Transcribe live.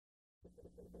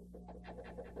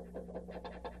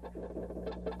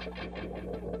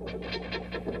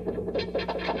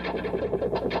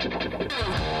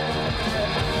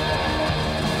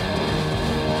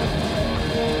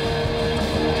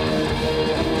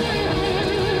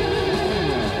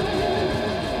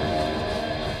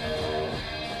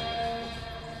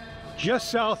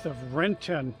Just south of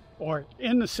Renton, or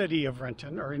in the city of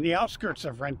Renton, or in the outskirts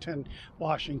of Renton,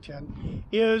 Washington,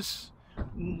 is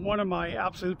one of my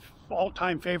absolute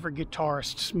all-time favorite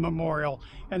guitarists' memorial,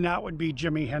 and that would be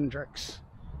Jimi Hendrix.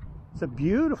 It's a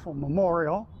beautiful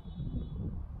memorial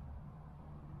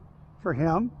for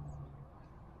him.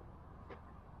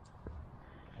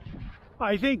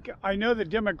 I know the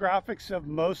demographics of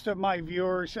most of my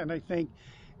viewers, and I think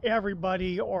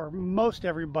everybody, or most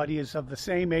everybody, is of the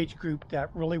same age group that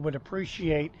really would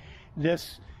appreciate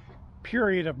this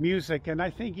period of music. And I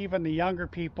think even the younger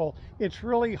people, it's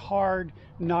really hard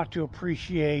not to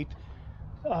appreciate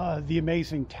the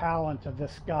amazing talent of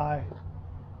this guy.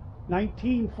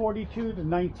 1942 to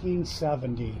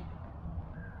 1970.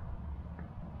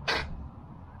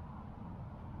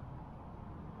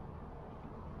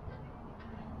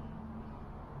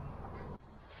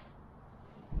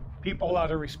 People out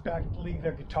of respect leave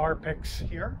their guitar picks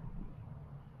here.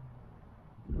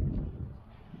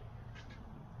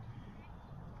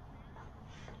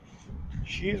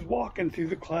 She is walking through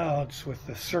the clouds with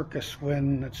the circus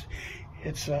wind.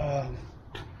 It's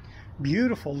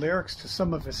beautiful lyrics to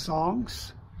some of his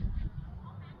songs.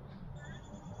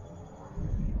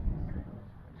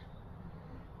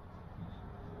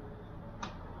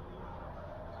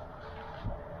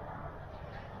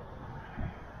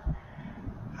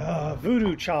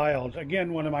 Voodoo Child,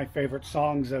 again, one of my favorite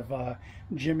songs of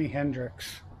Jimi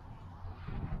Hendrix.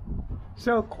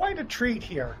 So quite a treat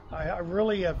here. I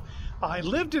really have. I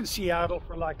lived in Seattle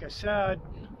for, like I said,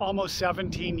 almost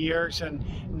 17 years and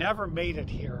never made it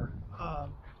here.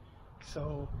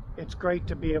 So it's great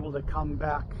to be able to come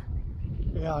back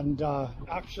and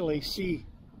actually see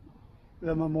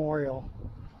the memorial.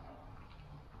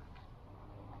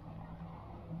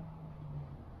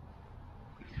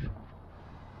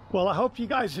 Well, I hope you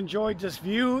guys enjoyed this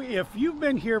view. If you've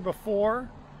been here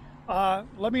before,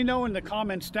 let me know in the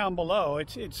comments down below.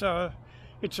 It's a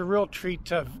real treat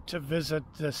to visit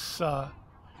this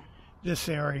this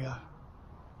area.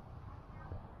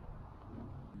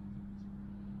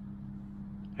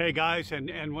 Hey guys,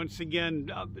 and once again,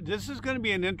 this is going to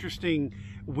be an interesting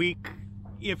week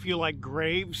if you like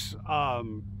graves.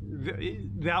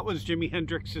 That was Jimi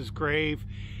Hendrix's grave,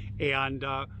 and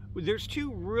there's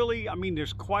two really,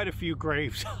 there's quite a few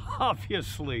graves,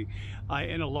 obviously,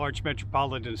 in a large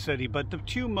metropolitan city, but the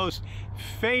two most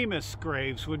famous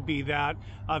graves would be that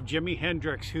of Jimi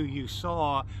Hendrix, who you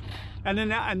saw, and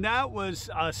that was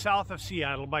south of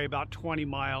Seattle by about 20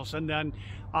 miles, and then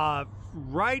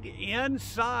right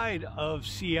inside of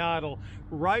Seattle,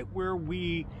 right where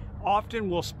we often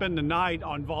will spend the night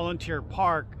on Volunteer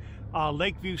Park,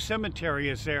 Lakeview Cemetery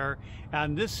is there,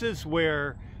 and this is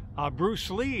where Bruce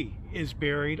Lee is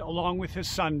buried, along with his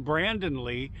son Brandon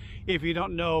Lee. If you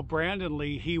don't know Brandon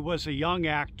Lee, he was a young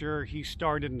actor. He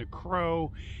starred in The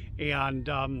Crow, and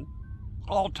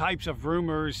all types of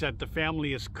rumors that the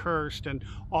family is cursed and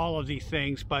all of these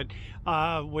things. But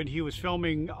when he was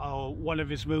filming one of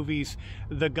his movies,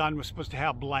 the gun was supposed to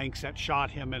have blanks that shot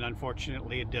him, and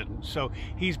unfortunately it didn't. So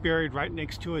he's buried right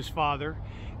next to his father,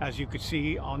 as you could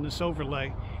see on this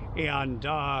overlay. And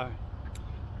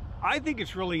I think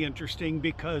it's really interesting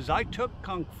because I took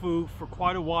Kung Fu for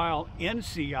quite a while in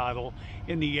Seattle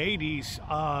in the 80s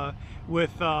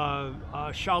with a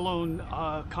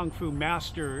Shaolin Kung Fu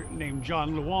master named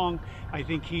John Luong. I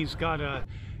think he's got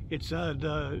it's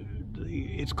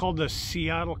called the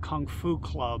Seattle Kung Fu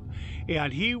Club,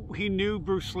 and he knew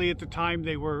Bruce Lee at the time.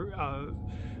 They were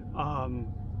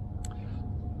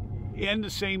in the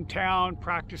same town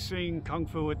practicing Kung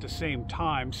Fu at the same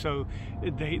time, so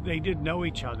they did know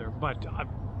each other, but I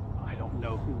don't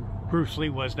know who Bruce Lee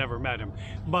was, never met him,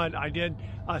 but I did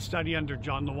study under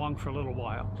John Luong for a little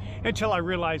while, until I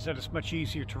realized that it's much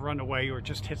easier to run away or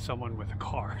just hit someone with a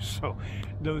car. So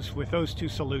with those two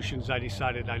solutions, I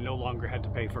decided I no longer had to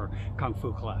pay for Kung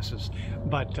Fu classes.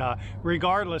 But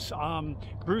regardless,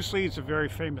 Bruce Lee is a very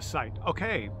famous sight.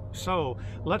 Okay, so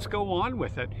let's go on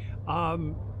with it.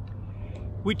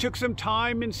 We took some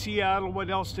time in Seattle.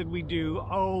 What else did we do?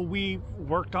 Oh, we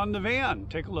worked on the van.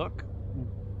 Take a look.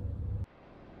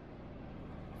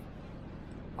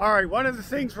 All right, one of the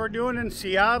things we're doing in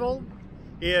Seattle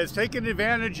is taking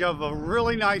advantage of a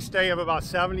really nice day of about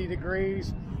 70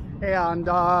 degrees and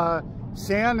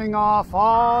sanding off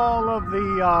all of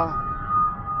the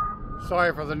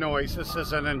Sorry for the noise. This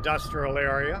is an industrial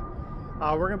area.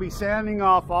 We're going to be sanding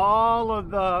off all of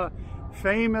the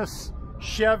famous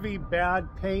Chevy bad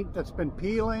paint that's been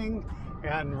peeling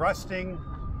and rusting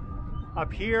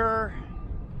up here,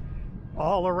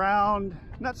 all around.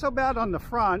 Not so bad on the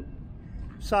front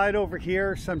side over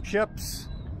here. Some chips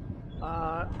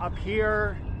up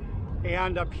here,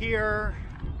 and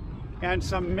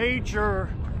some major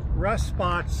rust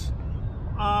spots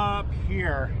up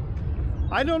here.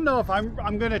 I don't know if I'm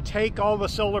going to take all the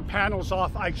solar panels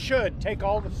off. I should take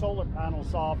all the solar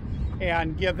panels off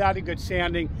and give that a good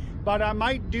sanding, but I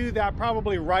might do that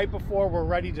probably right before we're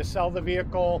ready to sell the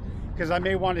vehicle, because I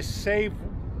may want to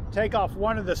take off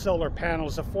one of the solar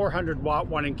panels, a 400-watt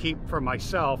one, and keep for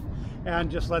myself,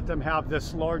 and just let them have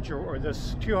this larger, or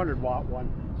this 200-watt one.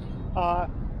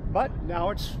 But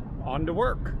now it's on to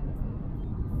work.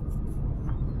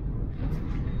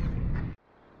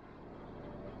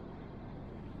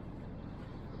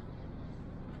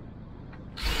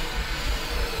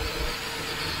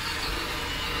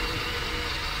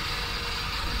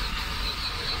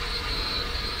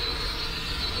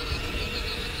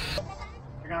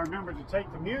 I remember to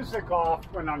take the music off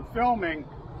when I'm filming,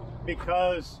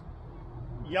 because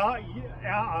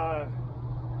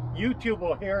YouTube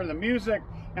will hear the music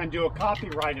and do a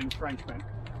copyright infringement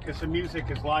because the music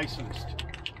is licensed.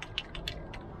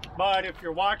 But if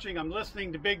you're watching, I'm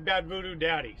listening to Big Bad Voodoo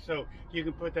Daddy, so you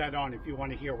can put that on if you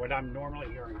want to hear what I'm normally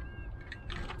hearing.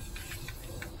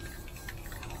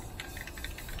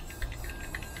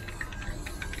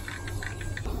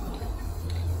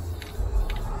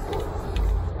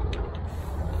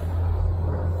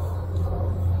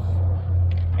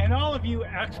 All of you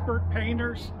expert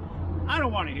painters, I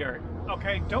don't want to hear it.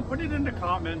 Okay, don't put it in the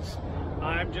comments.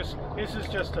 This is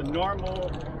just a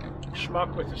normal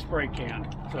schmuck with a spray can.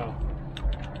 So,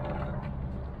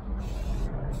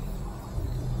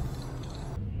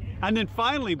 and then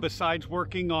finally, besides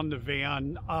working on the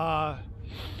van,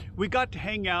 we got to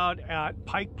hang out at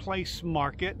Pike Place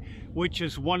Market, which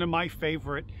is one of my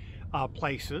favorite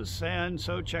places. And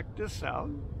so check this out.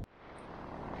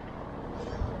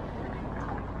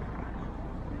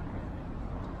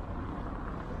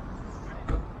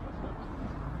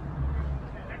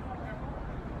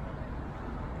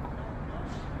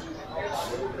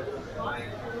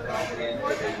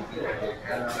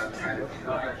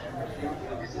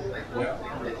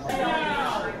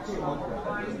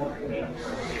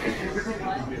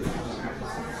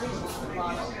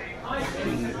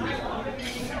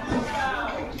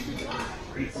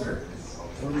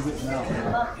 What do we get now?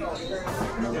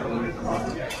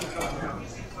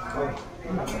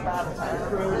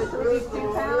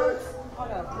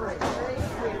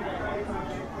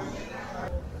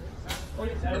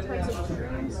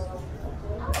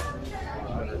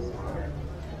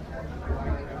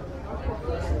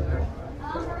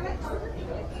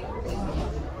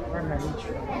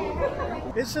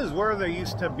 This is where they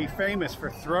used to be famous for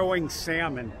throwing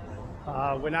salmon.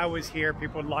 When I was here,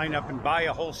 people would line up and buy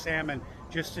a whole salmon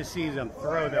just to see them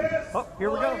throw them. Oh, here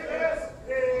we go.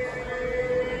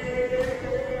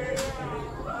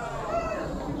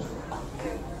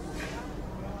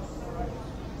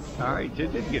 All right, you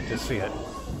did get to see it.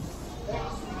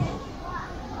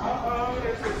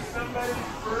 This is somebody's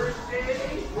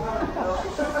birthday.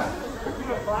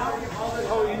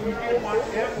 Oh, you don't want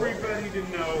everybody to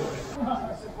know.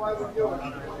 This is why we're doing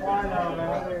it. Why not, man?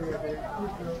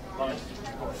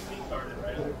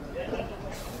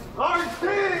 Our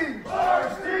team! Our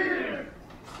team!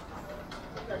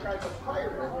 That guy's a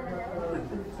pirate.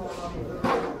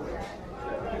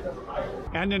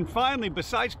 And then finally,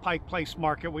 besides Pike Place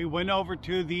Market, we went over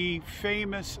to the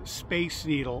famous Space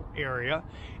Needle area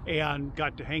and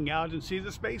got to hang out and see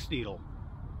the Space Needle.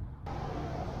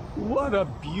 What a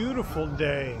beautiful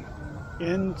day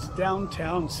in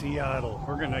downtown Seattle.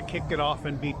 We're gonna kick it off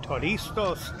and be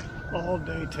turistas all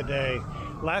day today.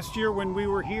 Last year when we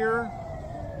were here,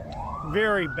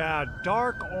 very bad,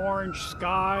 dark orange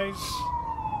skies.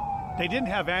 They didn't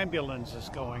have ambulances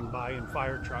going by and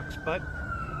fire trucks, but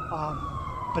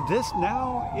this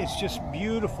now is just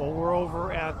beautiful. We're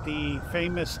over at the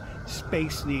famous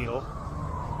Space Needle.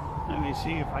 Let me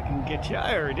see if I can get you.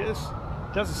 There it is.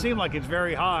 Doesn't seem like it's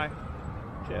very high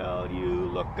till you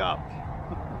look up.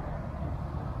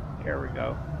 Here we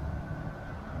go.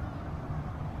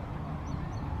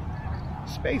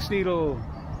 Space Needle.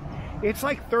 It's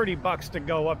like 30 bucks to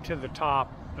go up to the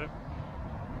top, but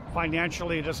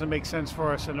financially it doesn't make sense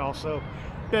for us, and also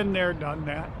been there, done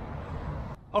that.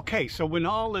 Okay, so when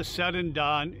all is said and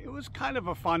done, it was kind of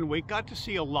a fun week. Got to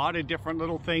see a lot of different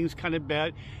little things, kind of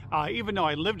bit. Even though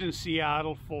I lived in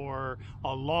Seattle for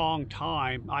a long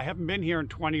time, I haven't been here in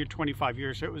 20 or 25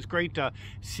 years. So it was great to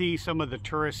see some of the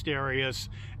tourist areas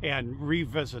and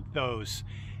revisit those.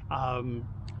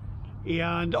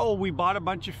 We bought a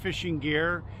bunch of fishing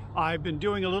gear. I've been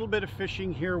doing a little bit of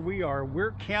fishing here.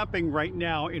 We're camping right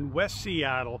now in West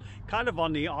Seattle, kind of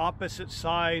on the opposite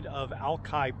side of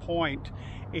Alki Point,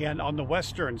 and on the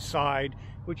western side,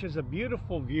 which is a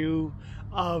beautiful view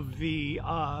of the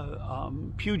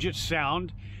Puget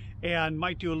Sound. And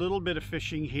might do a little bit of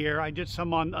fishing here. I did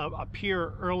some on a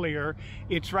pier earlier.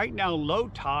 It's right now low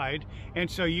tide, and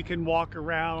so you can walk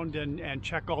around and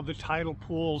check all the tidal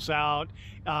pools out.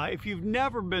 If you've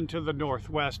never been to the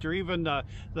Northwest or even the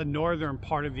northern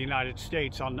part of the United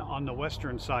States on the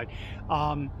western side,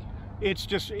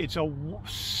 it's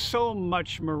so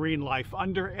much marine life.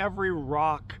 Under every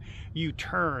rock you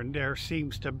turn, there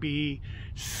seems to be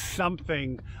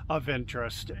something of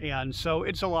interest, and so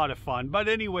it's a lot of fun. But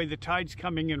anyway, the tide's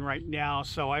coming in right now,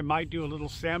 so I might do a little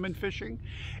salmon fishing.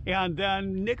 And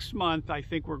then next month, I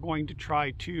think we're going to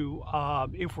try to,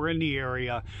 if we're in the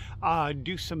area,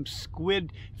 do some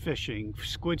squid fishing.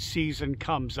 Squid season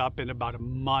comes up in about a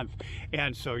month,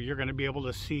 and so you're going to be able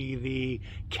to see the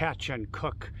catch and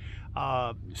cook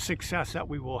success that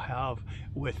we will have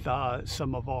with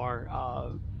some of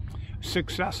our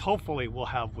success hopefully we'll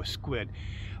have with squid.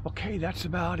 Okay, that's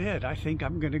about it. I think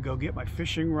I'm gonna go get my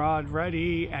fishing rod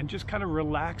ready and just kind of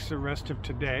relax the rest of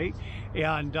today.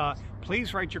 And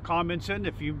please write your comments in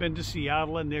if you've been to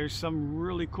Seattle and there's some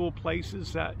really cool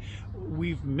places that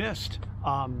we've missed.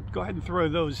 Go ahead and throw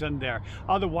those in there.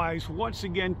 Otherwise, once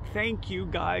again, thank you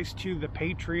guys to the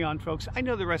Patreon folks. I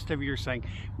know the rest of you are saying,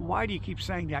 why do you keep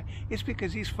saying that? It's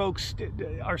because these folks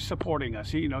are supporting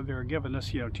us. You know, they're giving us,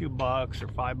 $2 or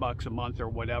 $5 a month or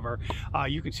whatever.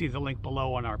 You can see the link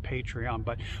below on our Patreon.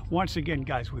 But once again,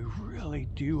 guys, we really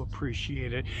do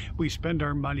appreciate it. We spend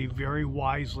our money very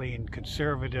wisely and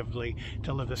conservatively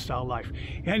to live the style life.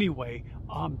 Anyway,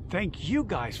 thank you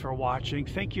guys for watching.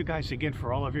 Thank you guys again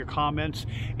for all of your comments,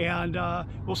 and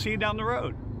we'll see you down the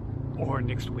road or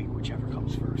next week, whichever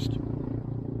comes first.